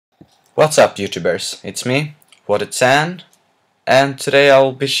What's up, YouTubers? It's me, WhatItSan, and today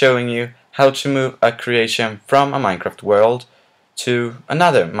I'll be showing you how to move a creation from a Minecraft world to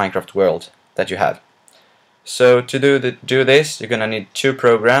another Minecraft world that you have. So to do this, you're gonna need two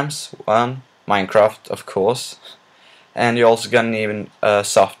programs. One, Minecraft, of course, and you're also gonna need a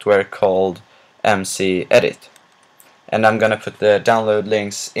software called MC Edit. And I'm gonna put the download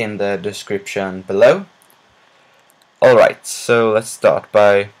links in the description below. Alright, so let's start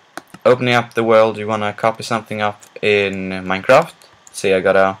by opening up the world you want to copy something up in Minecraft. See, I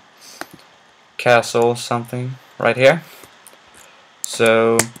got a castle something right here.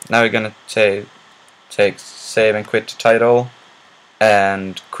 So now we're gonna take save and quit the title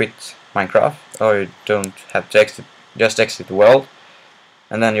and quit Minecraft, or you don't have to exit, just exit the world,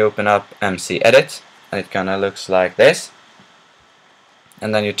 and then you open up MC Edit and it kinda looks like this.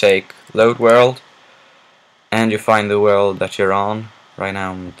 And then you take load world and you find the world that you're on. Right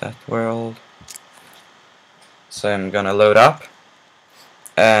now I'm that world, so I'm gonna load up,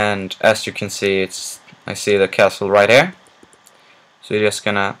 and as you can see, I see the castle right here. So you're just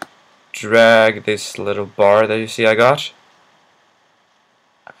gonna drag this little bar that you see I got.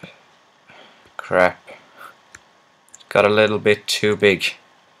 Crap, it got a little bit too big.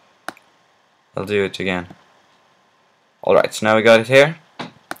 I'll do it again. Alright, so now we got it here,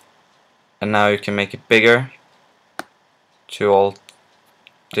 and now you can make it bigger to all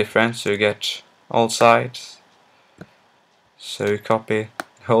different, so you get all sides. So you copy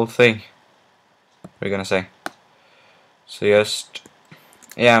the whole thing, we're gonna say. So just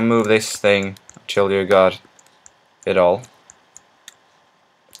move this thing until you got it all.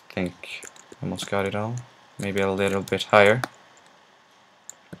 I think almost got it all, maybe a little bit higher.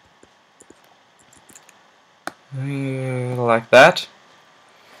 Like that.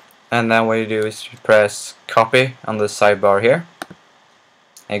 And then what you do is you press copy on the sidebar here.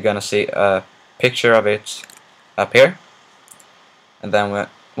 And you're gonna see a picture of it up here. And then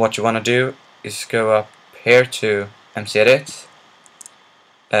what you want to do is go up here to MC Edit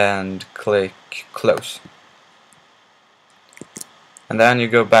and click close. And then you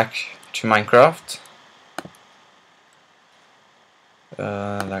go back to Minecraft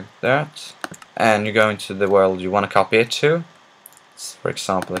like that, and you go into the world you want to copy it to. For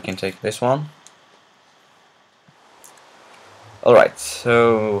example, I can take this one. Alright,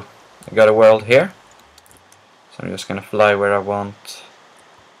 so I got a world here. So I'm just gonna fly where I want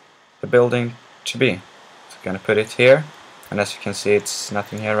the building to be. So I'm gonna put it here, and as you can see, it's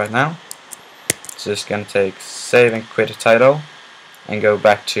nothing here right now. So just gonna take save and quit the title and go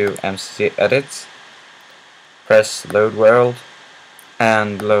back to MC Edit, press load world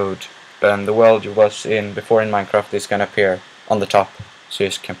and load, and the world you was in before in Minecraft is gonna appear on the top, so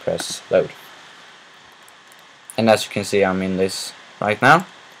you just can press load. And as you can see, I'm in this right now.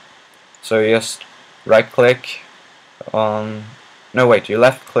 So you just right click on, no wait, you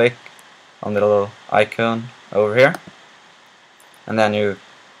left click on the little icon over here, and then you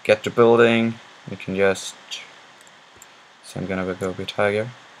get the building. You can just, so I'm gonna go a bit higher, you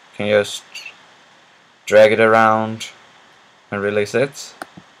can just drag it around and release it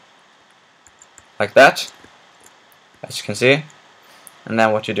like that, as you can see. And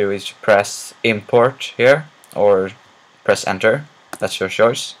then what you do is you press import here, or press enter, that's your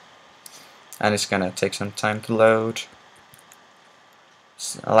choice, and it's gonna take some time to load,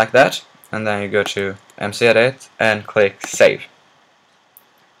 like that. And then you go to MC Edit and click save,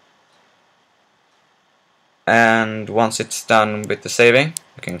 and once it's done with the saving,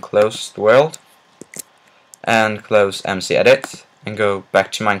 you can close the world and close MC Edit and go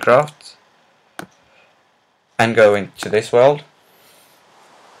back to Minecraft and go into this world.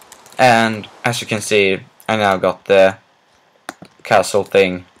 And as you can see, I now got the castle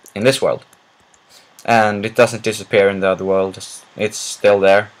thing in this world, and it doesn't disappear in the other world, it's still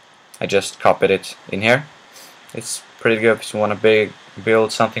there. I just copied it in here. It's pretty good if you want to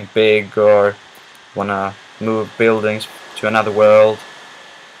build something big, or want to move buildings to another world.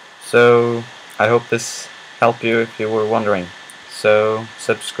 So I hope this helped you if you were wondering. So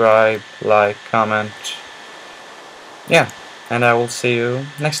subscribe, like, comment, and I will see you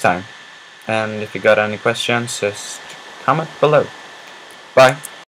next time. And if you got any questions, just comment below. Bye.